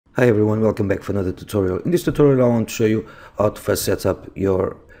Hi everyone, welcome back for another tutorial. In this tutorial I want to show you how to first set up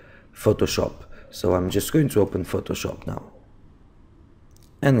your Photoshop. So I'm just going to open Photoshop now.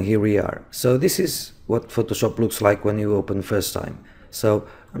 And here we are. So this is what Photoshop looks like when you open first time. So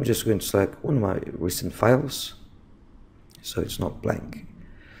I'm just going to select one of my recent files, so it's not blank.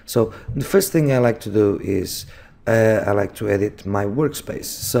 So the first thing I like to do is I like to edit my workspace.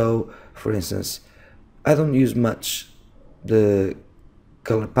 So for instance, I don't use much the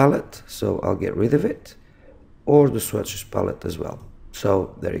color palette, so I'll get rid of it, or the swatches palette as well.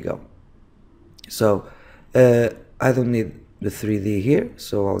 So there you go. So I don't need the 3D here,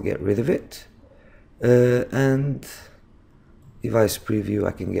 so I'll get rid of it, and device preview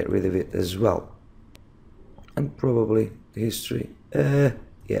I can get rid of it as well, and probably the history, yeah,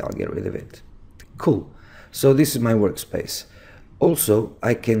 I'll get rid of it. Cool. So this is my workspace. Also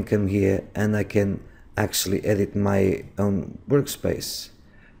I can come here and I can actually edit my own workspace,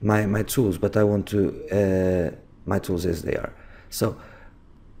 my tools, but I want to my tools as they are. So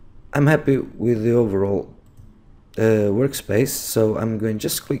I'm happy with the overall workspace, so I'm going to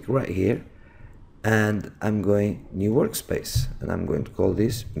just click right here and I'm going new workspace, and I'm going to call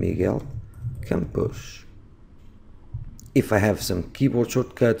this Miguel Campos. If I have some keyboard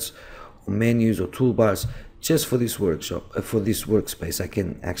shortcuts or menus or toolbars just for this for this workspace, I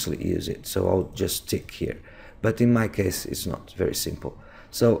can actually use it, so I'll just tick here. But in my case it's not very simple,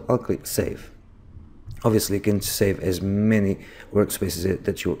 so I'll click save. Obviously you can save as many workspaces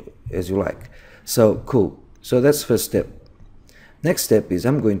as you like. So cool. So that's first step. Next step is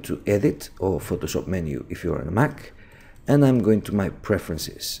I'm going to edit, or Photoshop menu if you're on a Mac, and I'm going to my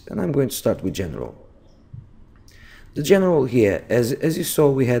preferences, and I'm going to start with general. The general here, as you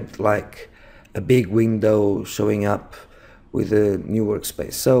saw, we had like a big window showing up with a new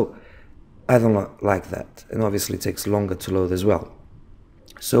workspace, so I don't like that, and obviously it takes longer to load as well.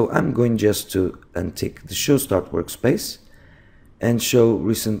 So I'm going just to untick the show start workspace and show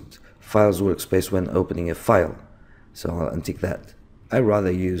recent files workspace when opening a file, so I'll untick that. I rather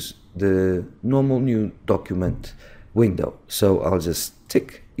use the normal new document window, so I'll just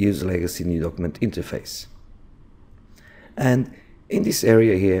tick use legacy new document interface. And in this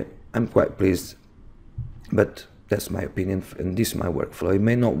area here I'm quite pleased, but that's my opinion and this is my workflow. It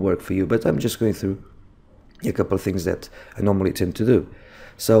may not work for you, but I'm just going through a couple of things that I normally tend to do.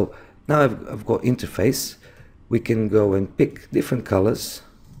 So now I've got interface. We can go and pick different colors.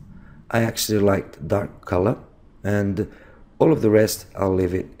 I actually like dark color, and all of the rest I'll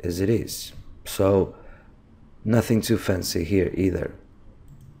leave it as it is. So nothing too fancy here either.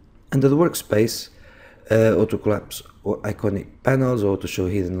 Under the workspace, auto collapse or iconic panels, or to show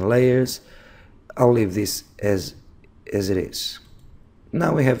hidden layers, I'll leave this as it is.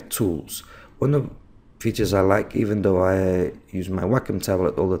 Now we have tools. One of the features I like, even though I use my Wacom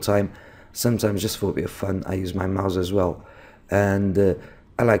tablet all the time, sometimes just for a bit of fun I use my mouse as well, and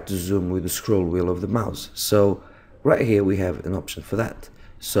I like to zoom with the scroll wheel of the mouse. So right here we have an option for that,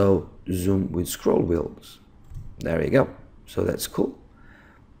 so zoom with scroll wheels. There you go. So that's cool.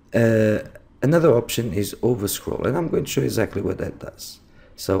 Another option is over scroll, and I'm going to show you exactly what that does.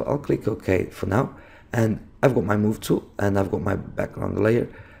 So I'll click OK for now, and I've got my move tool and I've got my background layer,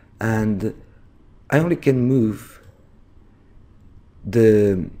 and I only can move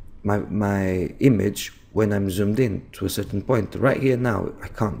my image when I'm zoomed in to a certain point. Right here now I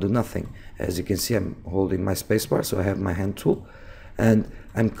can't do nothing. As you can see, I'm holding my spacebar, so I have my hand tool and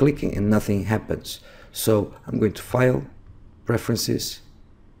I'm clicking and nothing happens. So I'm going to File, Preferences,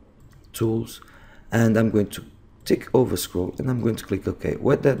 Tools, and I'm going to tick over scroll and I'm going to click OK.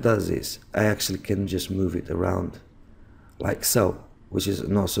 What that does is I actually can just move it around like so, which is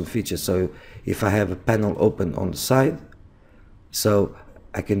an awesome feature. So if I have a panel open on the side, so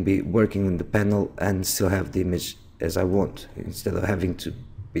I can be working in the panel and still have the image as I want, instead of having to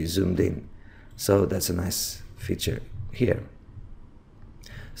be zoomed in. So that's a nice feature here.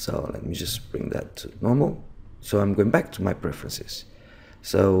 So let me just bring that to normal. So I'm going back to my preferences.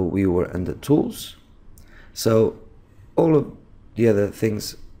 So we were under tools. So all of the other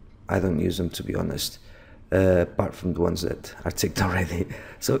things, I don't use them, to be honest, apart from the ones that are ticked already.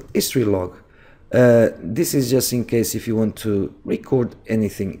 So history log. This is just in case if you want to record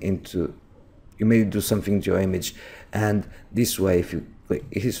anything into, you may do something to your image, and this way if you click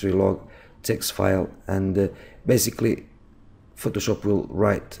history log, text file, and basically Photoshop will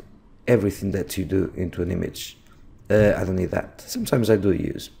write everything that you do into an image. I don't need that. Sometimes I do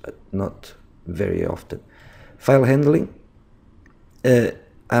use, but not very often. File handling, I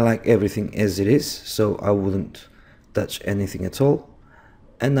like everything as it is, so I wouldn't touch anything at all.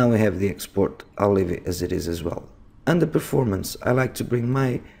 And now we have the export. I'll leave it as it is as well. Under performance, I like to bring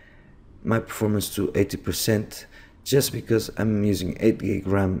my my performance to 80% just because I'm using 8 gig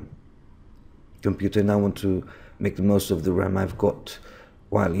RAM computer and I want to make the most of the RAM I've got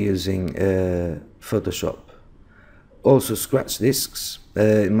while using Photoshop. Also scratch disks.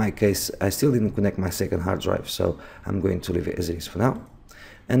 In my case, I still didn't connect my second hard drive, so I'm going to leave it as it is for now.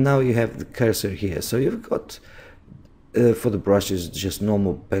 And now you have the cursor here. So you've got for the brushes just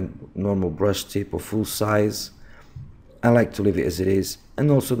normal brush tip or full size. I like to leave it as it is,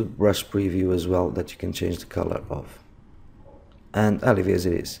 and also the brush preview as well that you can change the color of. And I leave it as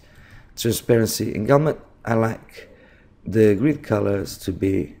it is. Transparency and gamut, I like the grid colors to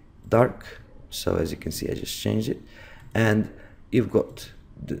be dark, so as you can see I just changed it. And you've got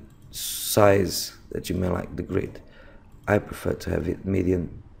the size that you may like the grid. I prefer to have it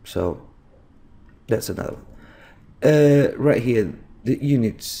medium, so that's another one. Right here, the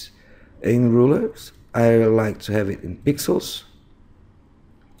units in rulers, I like to have it in pixels,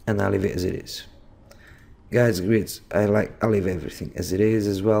 and I'll leave it as it is. Guides, grids, I'll leave everything as it is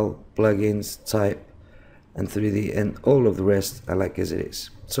as well. Plugins, type, and 3D, and all of the rest I like as it is.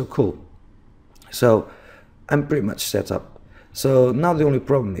 So cool. So I'm pretty much set up. So now the only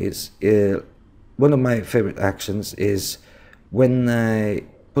problem is, one of my favorite actions is when I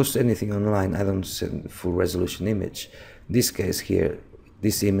post anything online, I don't send full resolution image. In this case here,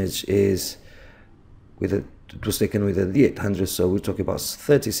 this image is it was taken with a D800, so we're talking about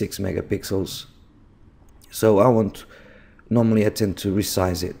 36 megapixels. So normally I tend to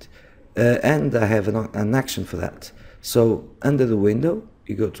resize it, and I have an action for that. So under the window,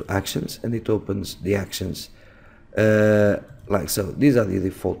 you go to actions, and it opens the actions like so. These are the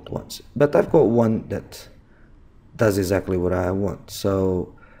default ones, but I've got one that does exactly what I want.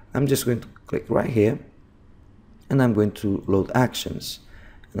 So I'm just going to click right here, and I'm going to load actions,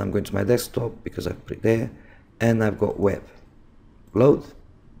 and I'm going to my desktop because I've put it there, and I've got web, load,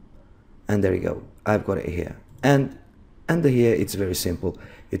 and there you go, I've got it here. And under here it's very simple,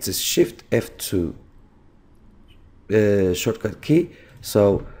 it's a Shift F2 shortcut key.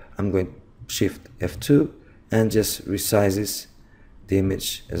 So I'm going Shift F2 and just resizes the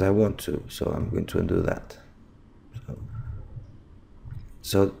image as I want to. So I'm going to undo that.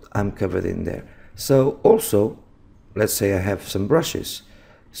 So I'm covered in there. So also, let's say I have some brushes.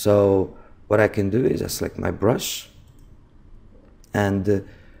 So what I can do is I select my brush, and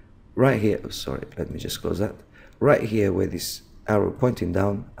right here, sorry, let me just close that. Right here where this arrow pointing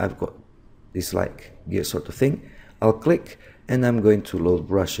down, I've got this like gear sort of thing. I'll click, and I'm going to load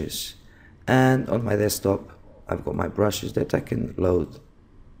brushes. And on my desktop, I've got my brushes that I can load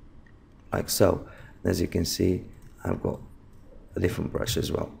like so. As you can see, I've got a different brush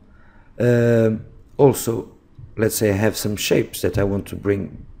as well. Also, let's say I have some shapes that I want to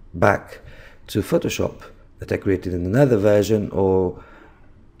bring back to Photoshop that I created in another version, or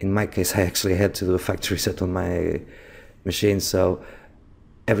in my case I actually had to do a factory set on my machine, so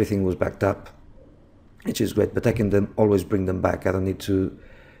everything was backed up, which is great, but I can then always bring them back. I don't need to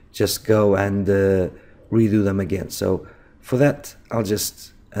just go and redo them again. So for that, I'll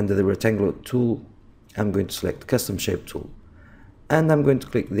just, under the rectangular tool, I'm going to select custom shape tool, and I'm going to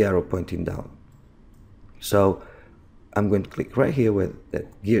click the arrow pointing down. So I'm going to click right here where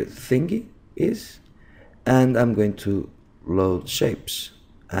that gear thingy is, and I'm going to load shapes.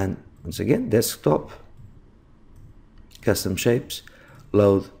 And once again, desktop, custom shapes,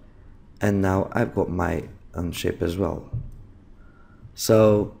 load, and now I've got my own shape as well.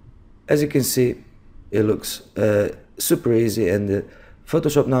 So as you can see, it looks super easy, and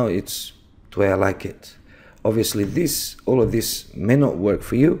Photoshop now, it's the way I like it. Obviously all of this may not work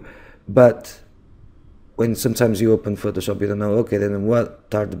for you, but when sometimes you open Photoshop, you don't know, okay, then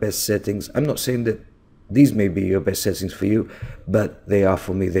what are the best settings? I'm not saying that these may be your best settings for you, but they are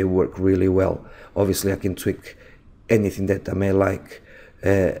for me. They work really well. Obviously I can tweak anything that I may like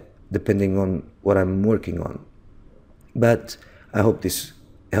depending on what I'm working on, but I hope this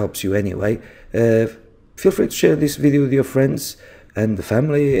helps you anyway. Feel free to share this video with your friends and the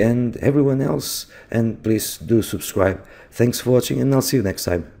family and everyone else, and please do subscribe. Thanks for watching, and I'll see you next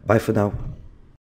time. Bye for now.